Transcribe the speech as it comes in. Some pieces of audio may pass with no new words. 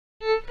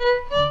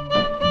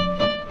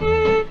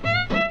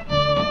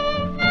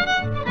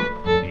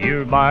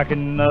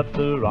barking up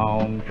the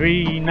wrong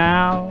tree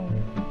now.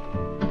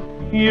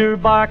 You're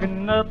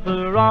barking up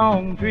the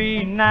wrong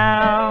tree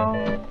now.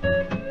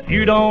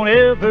 You don't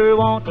ever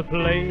want to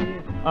play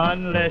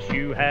unless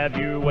you have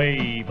your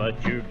way,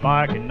 but you're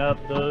barking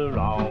up the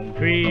wrong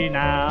tree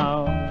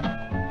now.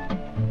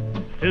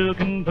 Two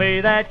can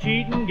play that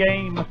cheating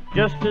game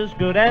just as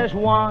good as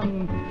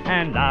one,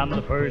 and I'm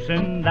the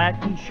person that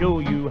can show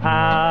you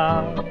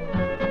how.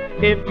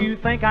 If you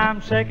think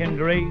I'm second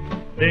rate,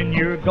 then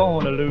you're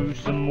gonna lose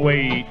some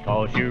weight,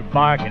 'cause you're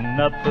barking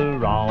up the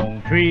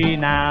wrong tree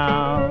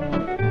now.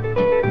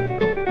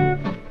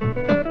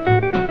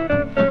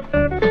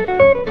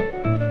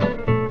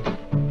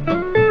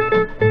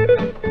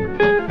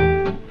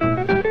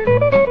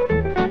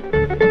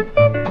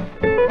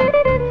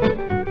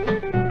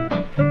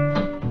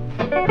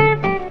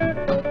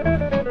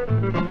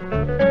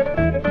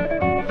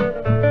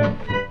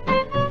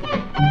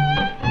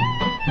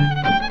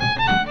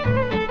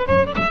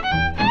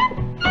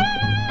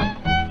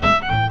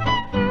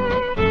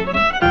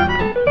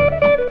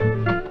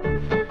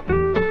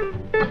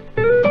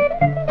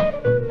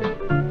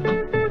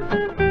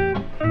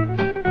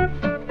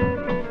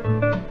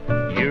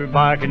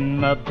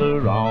 Barking up the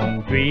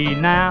wrong tree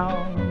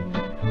now.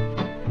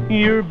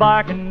 You're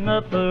barking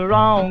up the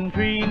wrong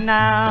tree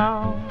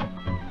now.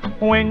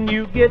 When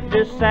you get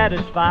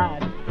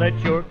dissatisfied, let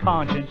your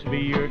conscience be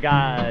your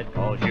guide,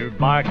 'cause you're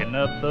barking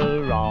up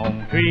the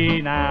wrong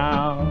tree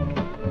now.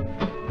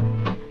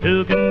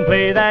 Two can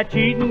play that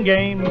cheating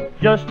game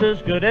just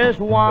as good as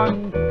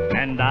one,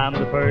 and I'm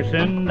the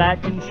person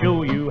that can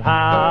show you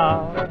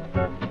how.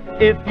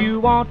 If you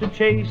want to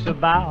chase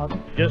about,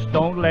 just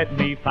don't let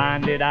me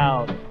find it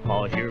out,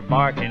 'cause you're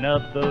barking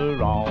up the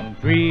wrong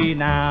tree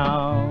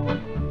now.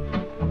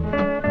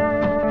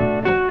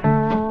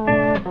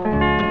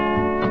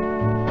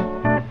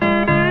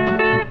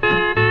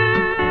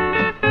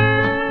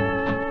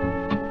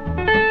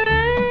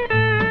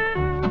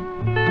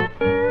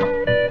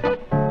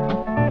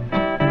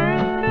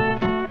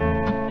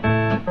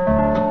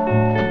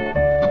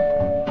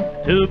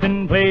 Two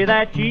can play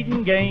that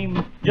cheating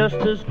game just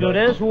as good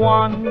as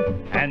one,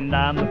 and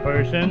I'm the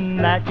person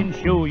that can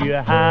show you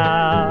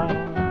how.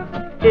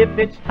 If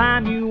it's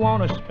time you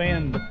want to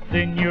spend,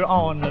 then you're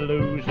on the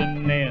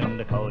losing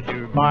end, 'cause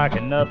you're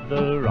barking up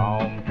the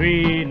wrong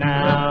tree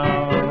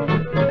now.